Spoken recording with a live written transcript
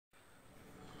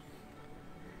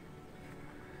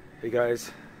Hey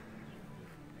guys,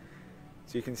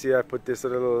 so you can see I put this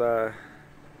little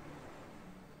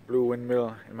blue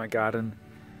windmill in my garden.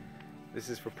 This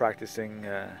is for practicing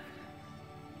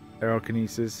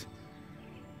Aerokinesis.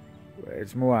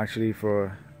 It's more actually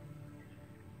for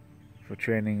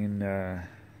training in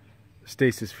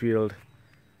Stasis Field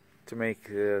to make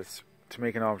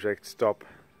an object stop.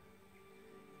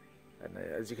 And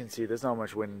as you can see, there's not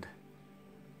much wind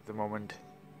at the moment,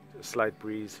 a slight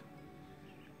breeze.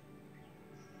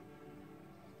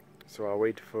 So I'll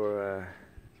wait for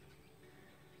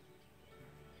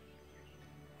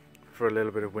a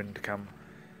little bit of wind to come.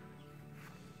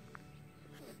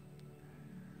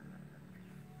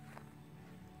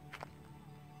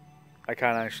 I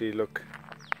can't actually look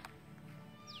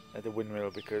at the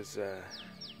windmill because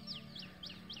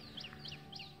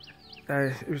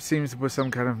it seems to put some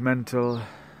kind of mental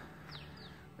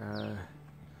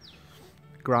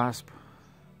grasp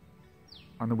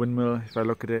on the windmill. If I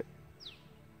look at it,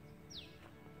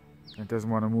 it doesn't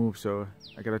want to move, so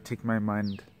I gotta take my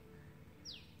mind,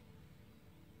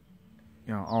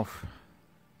 off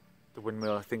the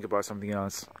windmill, think about something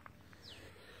else,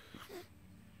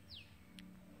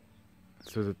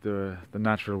 so that the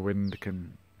natural wind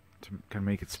can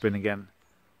make it spin again.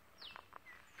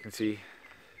 You can see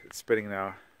it's spinning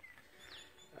now,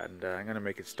 and I'm gonna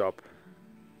make it stop,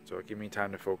 so give me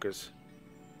time to focus.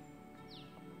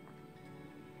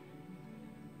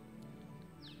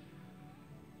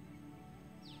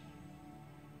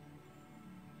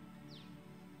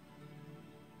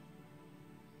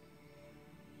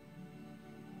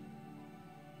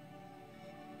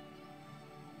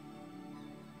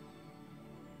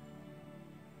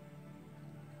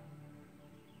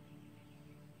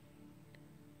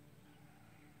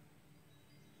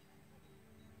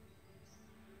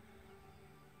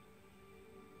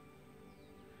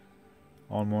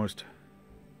 Almost.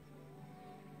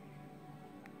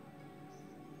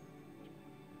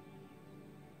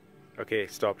 Okay,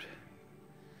 stopped.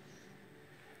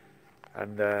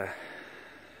 And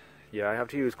yeah, I have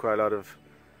to use quite a lot of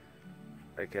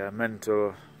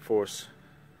mental force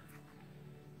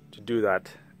to do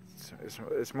that.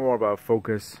 It's more about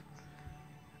focus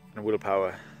and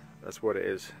willpower. That's what it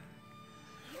is.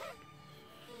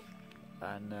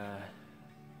 And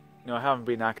I haven't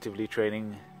been actively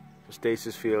training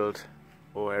Stasis Field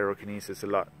or Aerokinesis a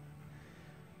lot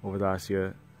over the last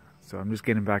year, so I'm just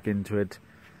getting back into it.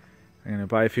 I'm gonna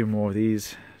buy a few more of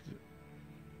these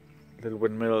little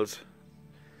windmills.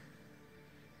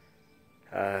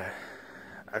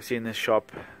 I've seen this shop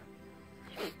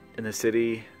in the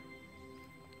city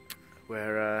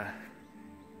where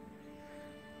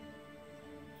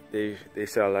they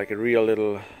sell like a real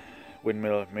little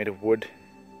windmill made of wood.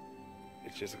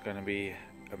 It's just gonna be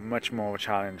a much more of a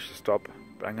challenge to stop,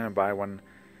 but I'm gonna buy one,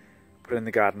 put it in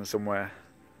the garden somewhere,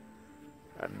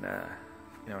 and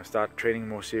start training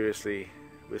more seriously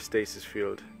with Stasis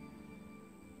Field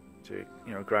to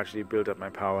gradually build up my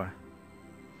power.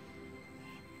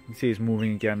 You can see it's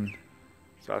moving again,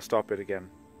 so I'll stop it again.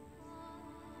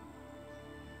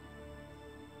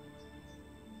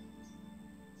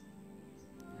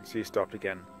 You can see it stopped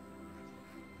again.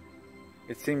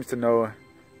 It seems to know,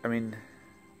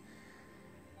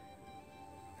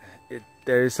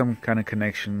 there is some kind of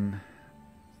connection.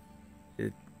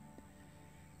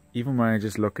 Even when I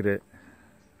just look at it,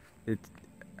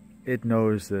 it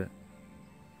knows that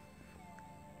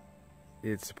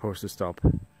it's supposed to stop.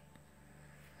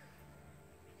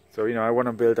 So I want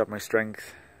to build up my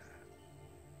strength,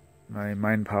 my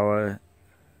mind power,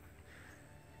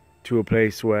 to a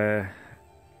place where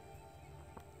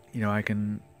I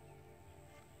can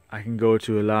go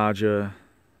to a larger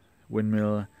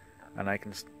windmill, and I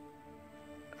can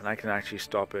actually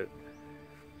stop it.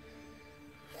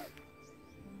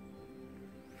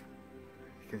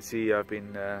 You can see I've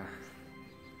been a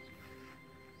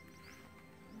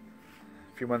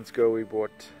few months ago we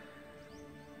bought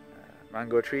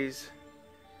mango trees.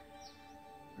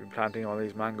 We've been planting all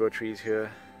these mango trees here,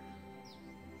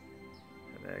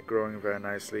 and they're growing very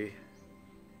nicely.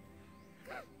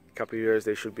 In a couple of years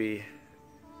they should be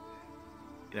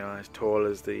as tall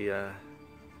as the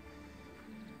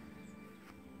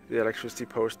electricity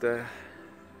post there.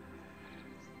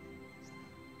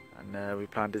 And we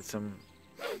planted some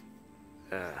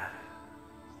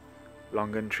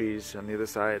longan trees on the other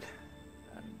side,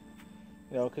 and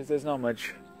because there's not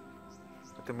much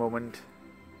at the moment.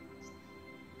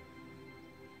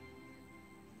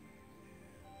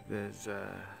 There's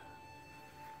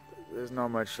not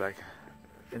much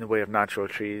in the way of natural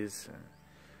trees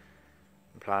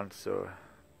and plants, so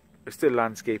there's still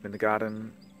landscape in the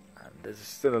garden, and there's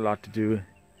still a lot to do.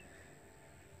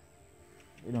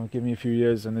 you know, give me a few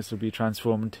years and this will be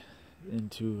transformed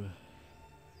into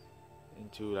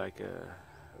like a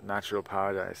natural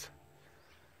paradise.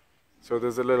 So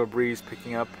there's a little breeze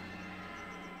picking up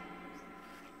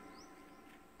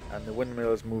and the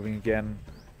windmill is moving again.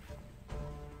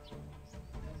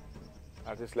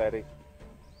 I'll just let it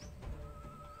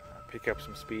pick up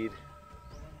some speed,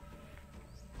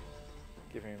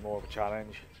 give me more of a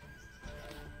challenge.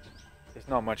 It's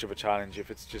not much of a challenge if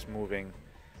it's just moving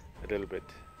a little bit.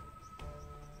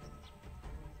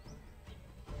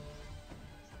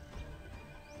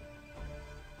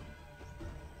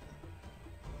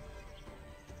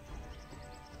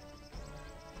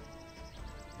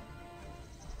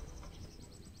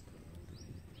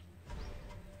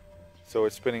 So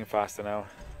it's spinning faster now.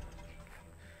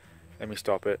 Let me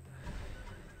stop it.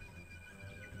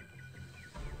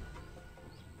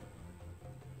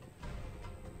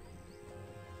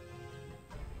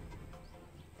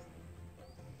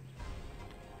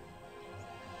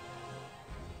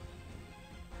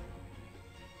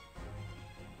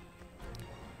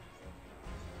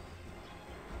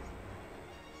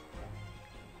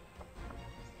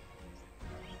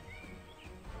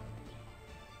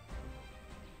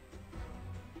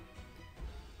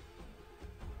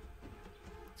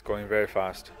 It's going very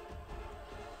fast.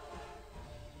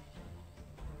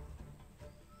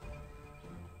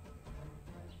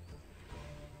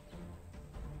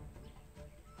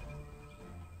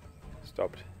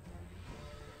 Stopped.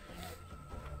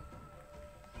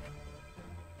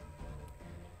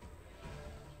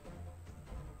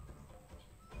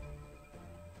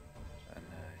 And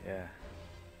yeah.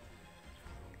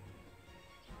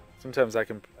 Sometimes I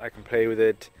can play with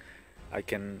it. I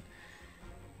can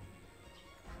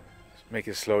make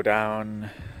it slow down,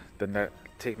 then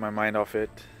take my mind off it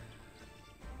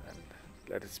and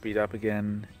let it speed up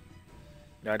again.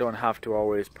 Now, I don't have to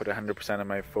always put 100% of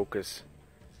my focus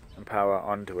and power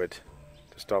onto it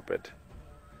to stop it.